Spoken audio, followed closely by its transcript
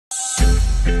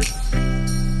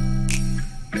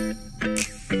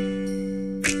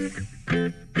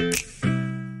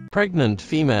Pregnant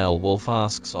female wolf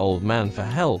asks old man for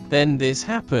help. Then this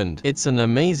happened. It's an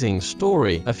amazing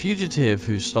story. A fugitive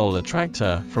who stole a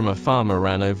tractor from a farmer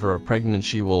ran over a pregnant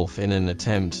she-wolf in an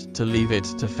attempt to leave it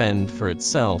to fend for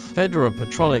itself. Fedora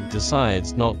Petrolik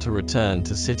decides not to return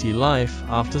to city life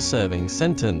after serving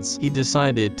sentence. He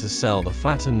decided to sell the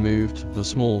flat and moved to the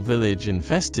small village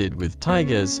infested with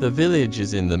tigers. The village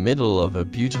is in the middle of a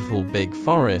beautiful big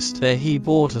forest. There he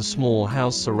bought a small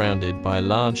house surrounded by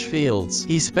large fields.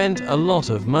 He spent a lot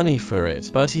of money for it,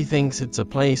 but he thinks it's a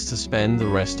place to spend the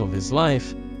rest of his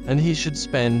life, and he should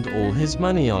spend all his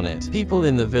money on it. People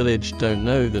in the village don't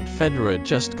know that Fedora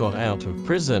just got out of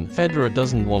prison. Fedora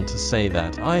doesn't want to say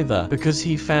that either, because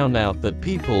he found out that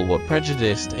people were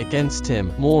prejudiced against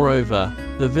him. Moreover,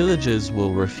 the villagers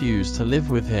will refuse to live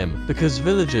with him, because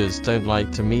villagers don't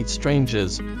like to meet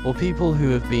strangers, or people who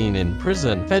have been in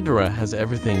prison. Fedora has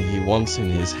everything he wants in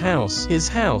his house. His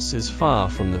house is far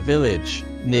from the village,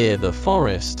 near the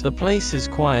forest. The place is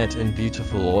quiet and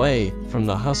beautiful away from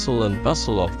the hustle and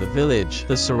bustle of the village.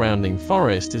 The surrounding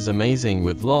forest is amazing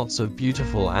with lots of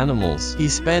beautiful animals. He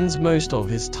spends most of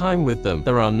his time with them.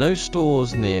 There are no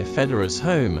stores near Fedora's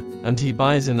home, and he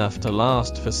buys enough to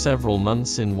last for several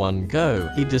months in one go.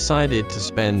 He decided to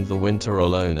spend the winter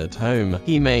alone at home.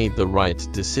 He made the right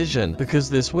decision, because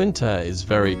this winter is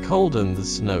very cold and the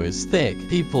snow is thick.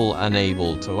 People are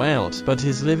unable to out, but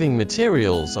his living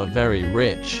materials are very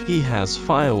rich. He has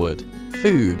firewood,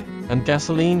 food, and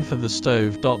gasoline for the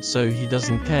stove. So he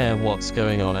doesn't care what's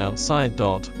going on outside.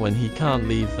 When he can't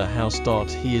leave the house.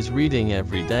 He is reading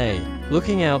every day,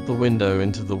 looking out the window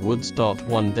into the woods.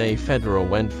 One day Fedora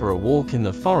went for a walk in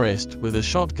the forest with a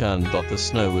shotgun. The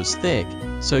snow was thick,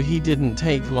 so he didn't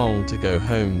take long to go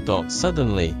home.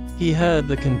 Suddenly, he heard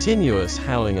the continuous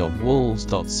howling of wolves.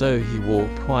 So he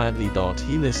walked quietly.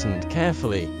 He listened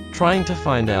carefully, trying to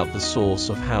find out the source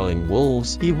of howling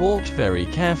wolves. He walked very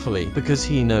carefully, because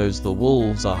he knows the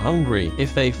wolves are hungry.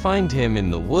 If they find him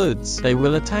in the woods, they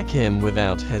will attack him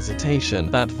without hesitation.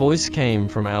 That voice came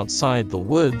from outside the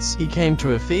woods. He came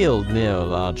to a field near a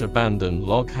large abandoned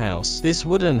log house. This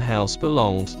wooden house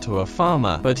belonged to a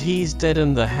farmer, but he's dead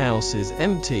and the house is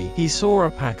empty. He saw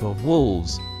a pack of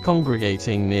wolves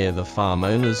congregating near the farm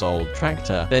owner's old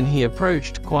tractor. Then he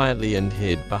approached quietly and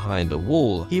hid behind a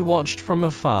wall. He watched from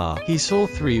afar. He saw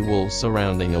 3 wolves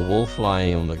surrounding a wolf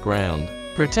lying on the ground,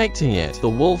 protecting it. The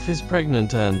wolf is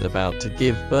pregnant and about to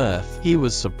give birth. He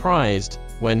was surprised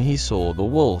when he saw the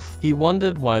wolf. He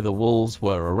wondered why the wolves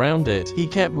were around it. He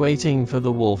kept waiting for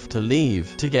the wolf to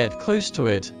leave, to get close to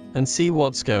it and see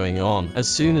what's going on. As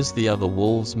soon as the other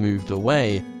wolves moved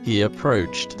away, he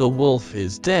approached. The wolf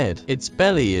is dead. Its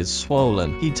belly is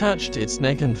swollen. He touched its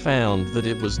neck and found that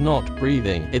it was not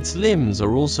breathing. Its limbs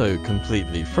are also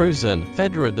completely frozen.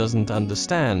 Fedora doesn't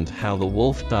understand how the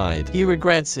wolf died. He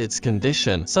regrets its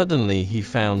condition. Suddenly he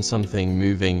found something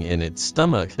moving in its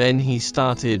stomach. Then he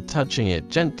started touching it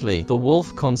gently. The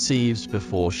wolf conceives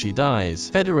before she dies.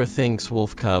 Fedora thinks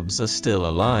wolf cubs are still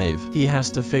alive. He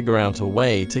has to figure out a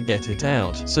way to get it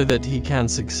out, so that he can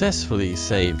successfully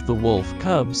save the wolf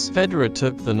cubs. Fedora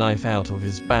took the knife out of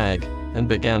his bag and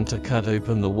began to cut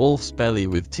open the wolf's belly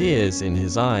with tears in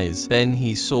his eyes. Then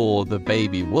he saw the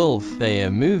baby wolf. They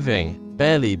are moving,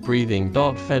 barely breathing.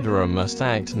 Fedora must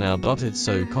act now. It's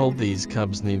so cold. These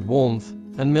cubs need warmth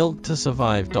and milk to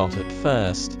survive. At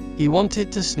first, he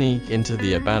wanted to sneak into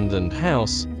the abandoned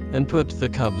house and put the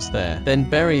cubs there, then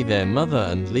bury their mother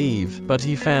and leave. But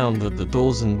he found that the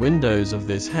doors and windows of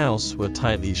this house were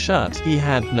tightly shut. He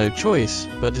had no choice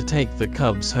but to take the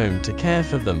cubs home to care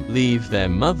for them, leave their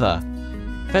mother.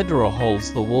 Fedora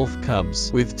holds the wolf cubs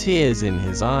with tears in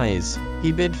his eyes.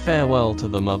 He bid farewell to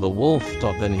the mother wolf.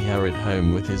 Then he hurried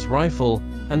home with his rifle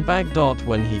and bag.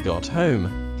 When he got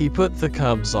home, he put the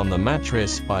cubs on the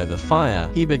mattress by the fire.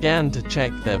 He began to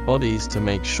check their bodies to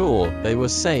make sure they were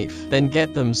safe, then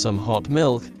get them some hot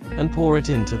milk and pour it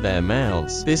into their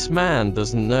mouths. This man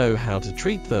doesn't know how to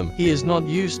treat them. He is not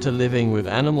used to living with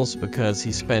animals because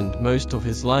he spent most of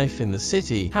his life in the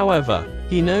city. However,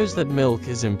 he knows that milk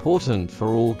is important for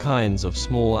all kinds of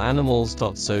small animals.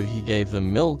 So he gave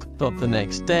them milk. The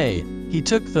next day, he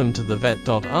took them to the vet.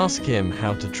 Ask him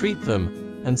how to treat them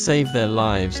and save their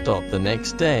lives. The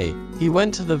next day, he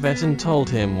went to the vet and told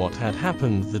him what had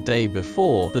happened the day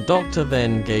before. The doctor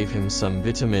then gave him some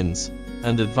vitamins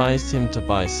and advised him to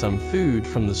buy some food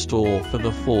from the store for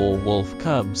the 4 wolf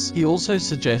cubs. He also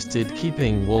suggested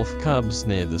keeping wolf cubs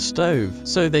near the stove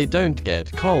so they don't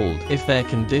get cold. If their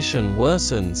condition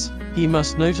worsens, He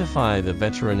must notify the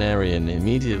veterinarian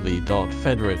immediately.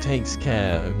 Federer takes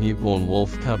care of newborn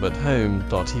wolf cub at home.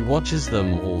 He watches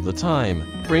them all the time,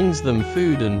 brings them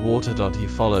food and water. He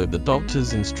follow the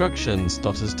doctor's instructions.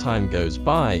 As time goes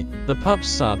by, the pups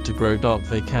start to grow.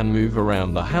 They can move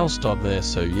around the house. They're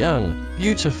so young,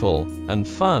 beautiful, and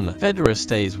fun. Federer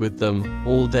stays with them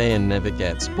all day and never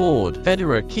gets bored.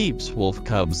 Federer keeps wolf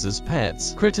cubs as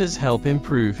pets. Critters help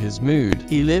improve his mood.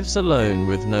 He lives alone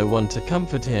with no one to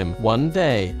comfort him. One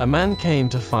day, a man came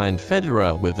to find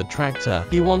Federer with a tractor.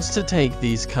 He wants to take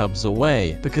these cubs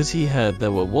away because he heard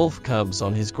there were wolf cubs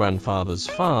on his grandfather's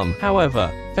farm.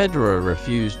 However, Federer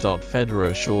refused.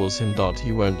 Federer assures him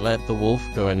he won't let the wolf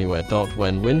go anywhere.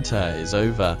 When winter is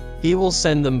over, he will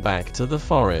send them back to the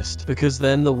forest, because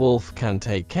then the wolf can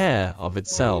take care of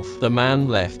itself. The man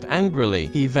left angrily.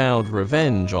 He vowed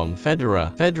revenge on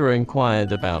Federer. Federer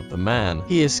inquired about the man.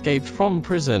 He escaped from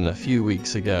prison a few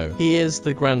weeks ago. He is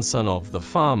the grandson of the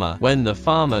farmer. When the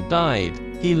farmer died,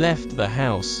 he left the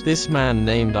house. This man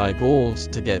named Igor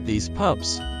to get these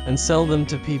pups and sell them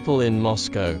to people in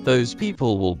Moscow. Those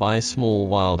people will buy small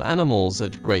wild animals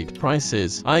at great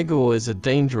prices. Igor is a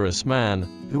dangerous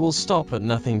man who will stop at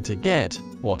nothing to get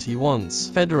what he wants.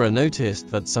 Federer noticed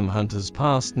that some hunters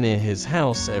passed near his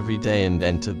house every day and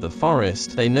entered the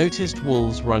forest. They noticed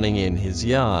wolves running in his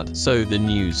yard. So the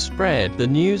news spread. The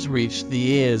news reached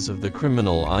the ears of the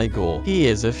criminal Igor. He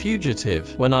is a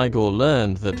fugitive. When Igor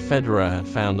learned that Federer had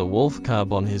found a wolf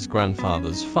cub on his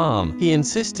grandfather's farm, he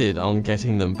insisted on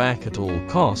getting them back at all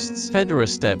costs. Federer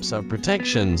steps up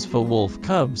protections for wolf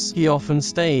cubs. He often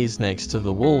stays next to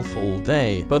the wolf all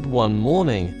day. But one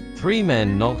morning, 3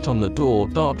 men knocked on the door.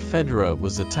 Federer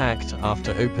was attacked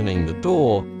after opening the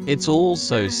door. It's all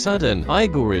so sudden.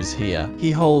 Igor is here.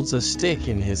 He holds a stick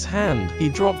in his hand. He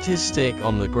dropped his stick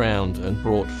on the ground and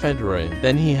brought Federer in.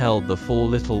 Then he held the 4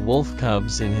 little wolf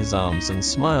cubs in his arms and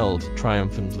smiled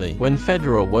triumphantly. When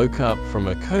Federer woke up from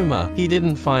a coma, he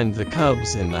didn't find the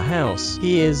cubs in the house.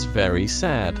 He is very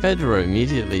sad. Federer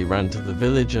immediately ran to the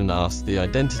village and asked the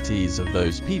identities of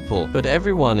those people, but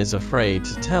everyone is afraid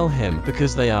to tell him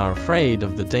because they are afraid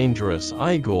of the dangerous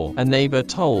Igor. A neighbor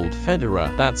told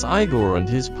Federer that's Igor and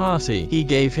his party. He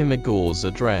gave him Igor's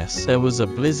address. There was a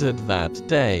blizzard that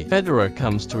day. Federer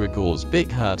comes to Igor's big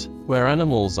hut, where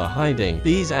animals are hiding.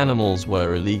 These animals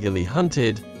were illegally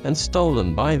hunted and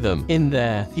stolen by them. In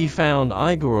there, he found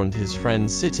Igor and his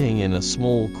friends sitting in a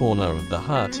small corner of the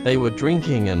hut. They were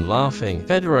drinking and laughing.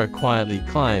 Federer quietly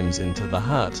climbs into the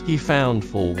hut. He found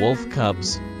 4 wolf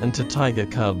cubs and 2 tiger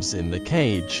cubs in the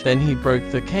cage. Then he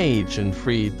broke the cage and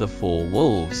freed the 4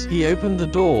 wolves. He opened the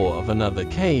door of another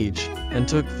cage and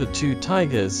took the 2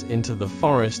 tigers into the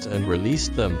forest and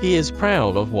released them. He is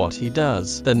proud of what he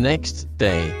does. The next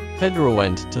day, Federer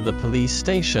went to the police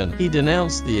station. He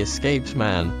denounced the escaped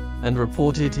man and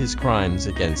reported his crimes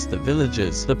against the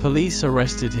villagers. The police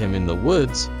arrested him in the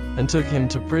woods and took him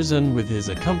to prison with his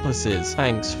accomplices.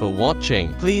 Thanks for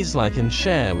watching. Please like and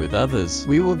share with others.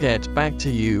 We will get back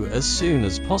to you as soon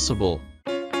as possible.